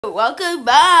Welcome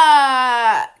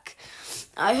back!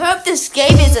 I hope this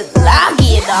game isn't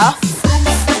laggy enough,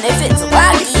 and if it's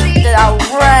laggy, then I'll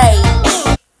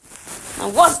rage.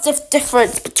 And what's the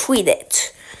difference between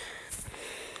it?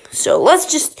 So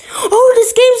let's just... Oh,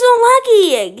 this game's not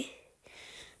lagging!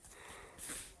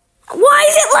 Why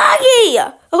is it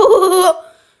laggy? Oh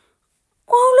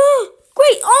look!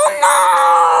 Great! Oh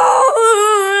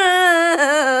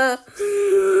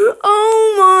no!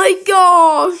 Oh my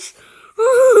gosh!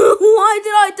 Why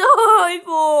did I die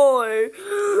for?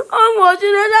 I'm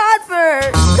watching an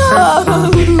advert. No!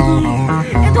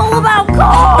 It's all about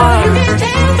cars. You can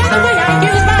tell by the way I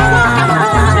use my walk. I'm a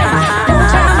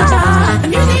husband. The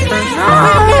music is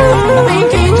the main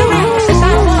thing to me. Since I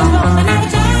was born, and now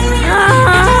it's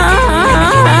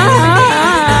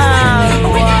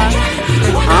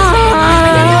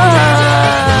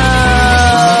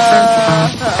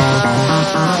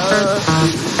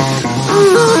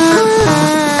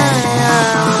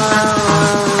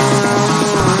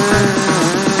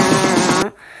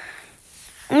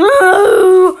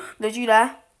Did you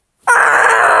there?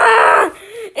 Ah!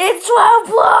 It's 12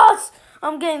 plus!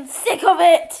 I'm getting sick of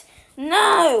it!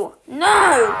 No!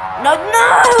 No! No!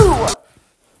 No!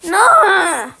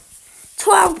 No!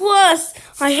 12 plus!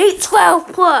 I hate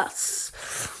 12 plus!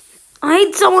 I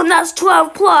hate someone that's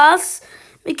 12 plus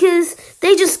because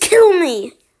they just kill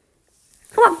me!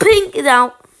 How about Pink is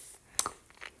out?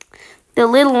 The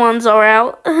little ones are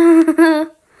out.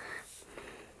 That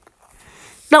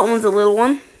one's a little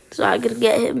one, so I gotta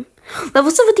get him.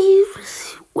 Level 70.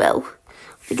 Well, I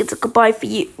think it's a goodbye for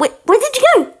you. Wait, where did you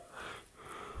go?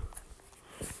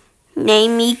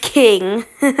 Name me king.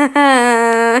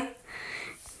 Name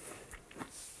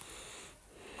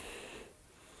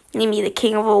me the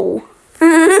king of all.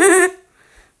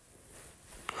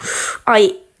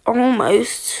 I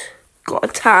almost got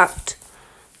attacked.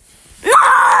 No!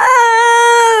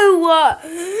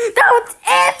 That was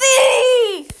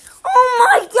heavy! Oh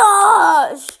my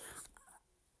gosh!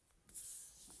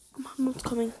 My mom's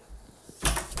coming.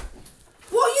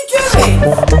 What are you doing?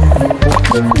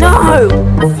 No!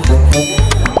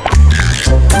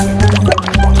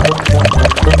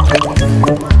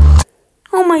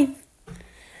 Oh my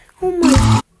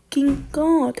fucking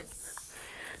god.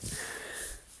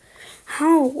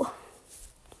 How?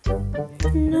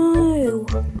 No.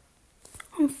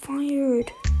 I'm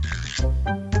fired.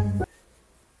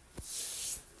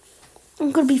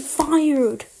 I'm gonna be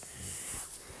fired.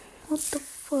 What the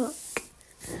fuck?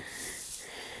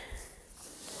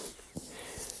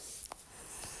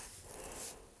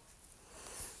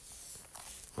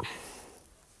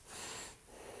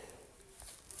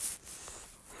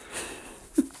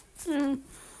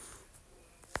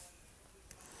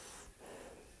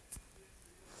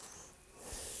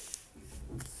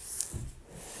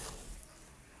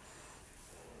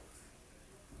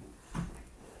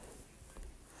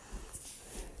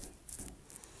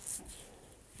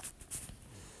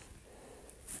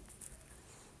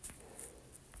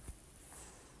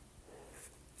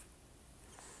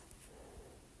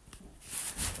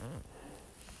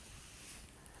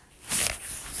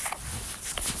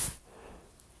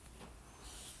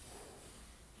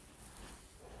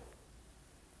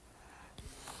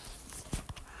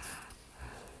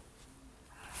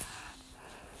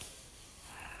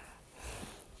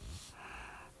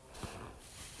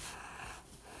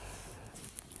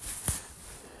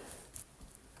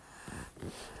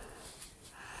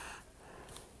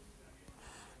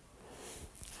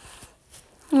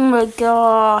 Oh my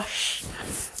gosh.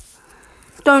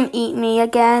 Don't eat me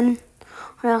again,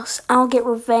 or else I'll get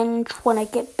revenge when I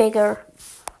get bigger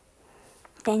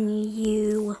than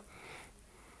you.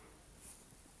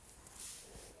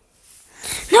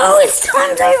 No, it's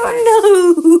time's over.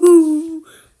 No.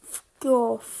 Fuck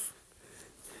off.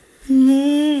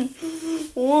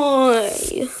 Why?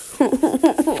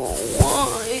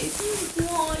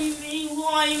 Why me?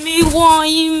 Why me? Why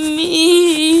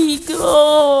me?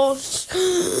 Gosh.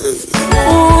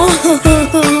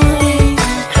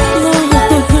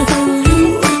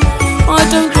 I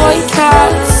don't like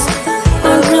cats. I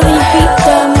really hate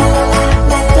them.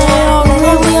 They are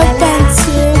really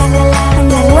offensive.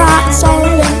 And rats are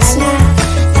offensive.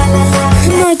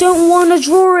 And I don't want to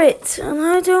draw it. And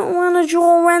I don't want to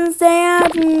draw Wednesday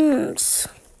Addams.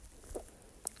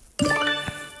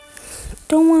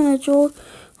 Don't want to draw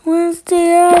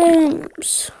Wednesday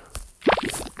Addams.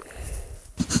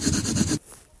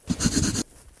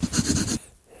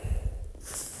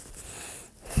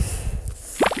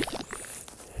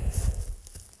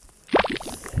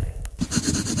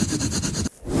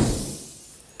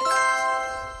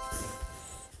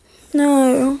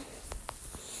 No.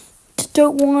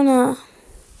 don't wanna.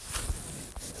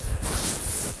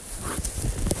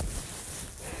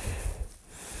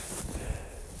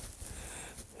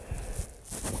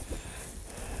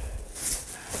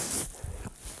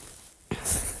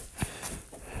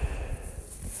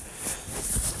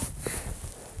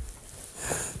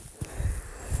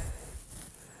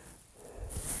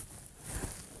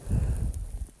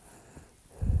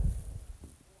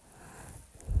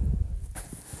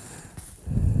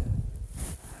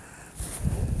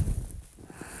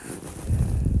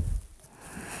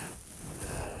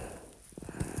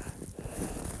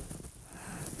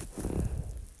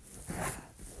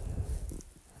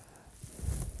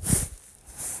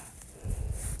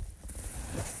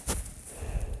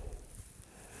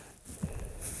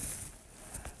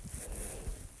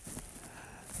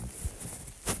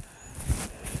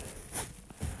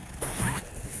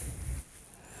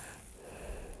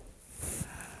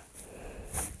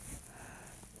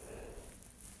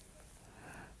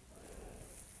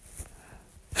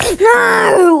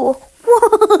 No!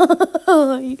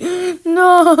 Why?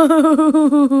 No!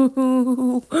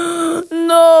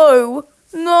 No!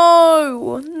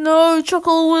 No! No,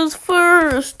 Chuckle was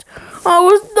first. I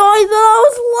was ninth and I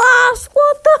was last.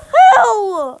 What the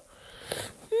hell?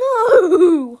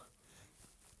 No!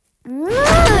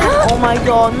 No! Oh my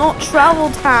god, not Travel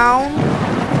Town.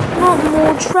 Not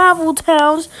more Travel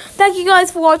Towns. Thank you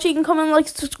guys for watching. Comment, like,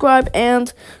 subscribe,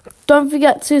 and don't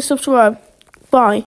forget to subscribe. Bye.